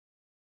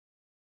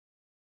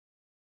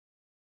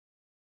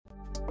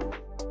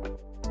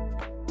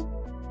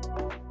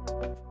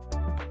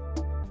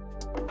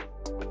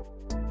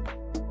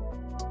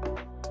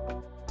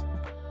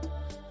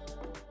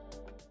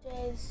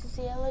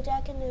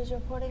Jacket News,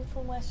 reporting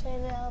from West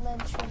Fannin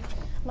Elementary.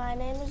 My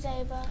name is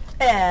Ava.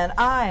 And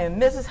I am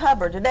Mrs.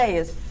 Hubbard. Today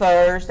is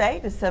Thursday,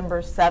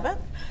 December 7th.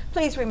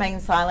 Please remain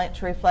silent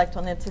to reflect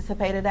on the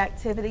anticipated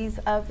activities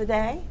of the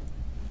day.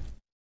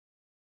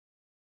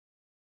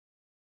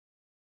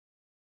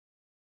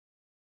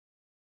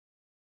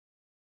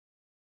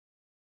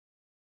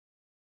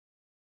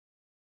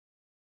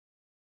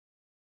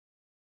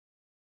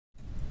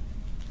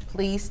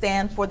 Please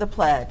stand for the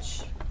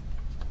pledge.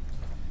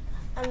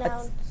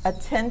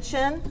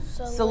 Attention,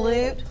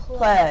 salute,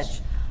 pledge.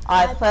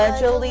 I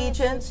pledge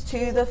allegiance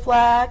to the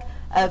flag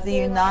of the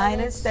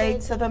United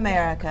States of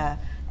America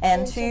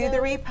and to the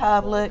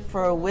republic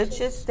for which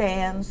it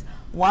stands,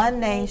 one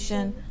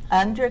nation,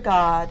 under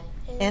God,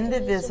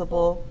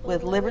 indivisible,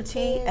 with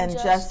liberty and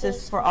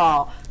justice for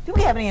all. Do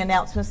we have any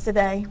announcements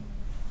today?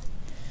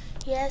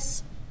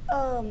 Yes.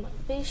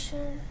 Be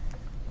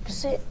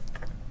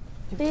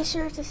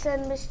sure to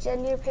send Miss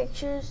Jen your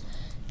pictures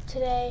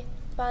today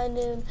by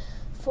noon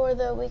for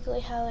the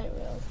weekly highlight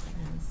reel.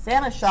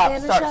 Santa Shop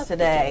starts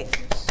today.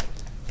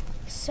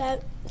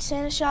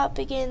 Santa Shop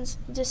begins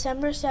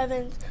December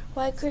 7th,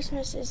 while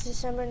Christmas is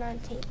December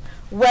 19th.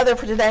 Weather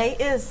for today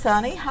is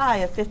sunny, high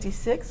of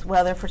 56.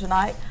 Weather for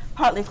tonight,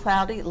 partly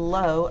cloudy,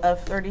 low of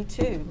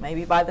 32.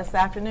 Maybe by this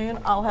afternoon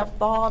I'll have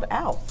thawed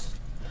out.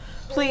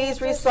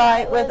 Please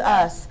recite with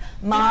us.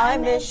 My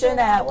mission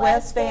at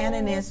West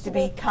Fannin is to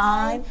be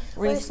kind,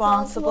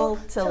 responsible,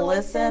 to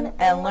listen,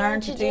 and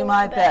learn to do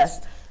my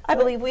best. I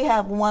believe we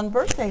have one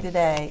birthday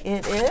today.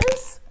 It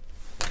is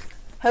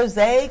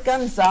Jose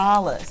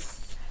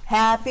Gonzalez.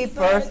 Happy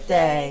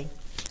birthday.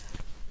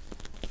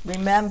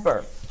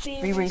 Remember,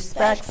 be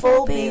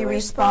respectful, be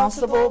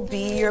responsible,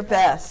 be your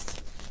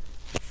best.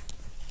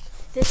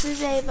 This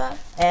is Ava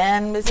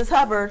and Mrs.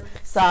 Hubbard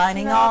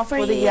signing off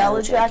for the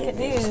Yellow Jacket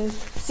News.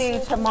 See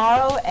you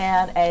tomorrow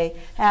and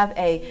have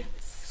a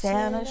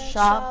Santa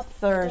Shop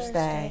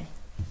Thursday.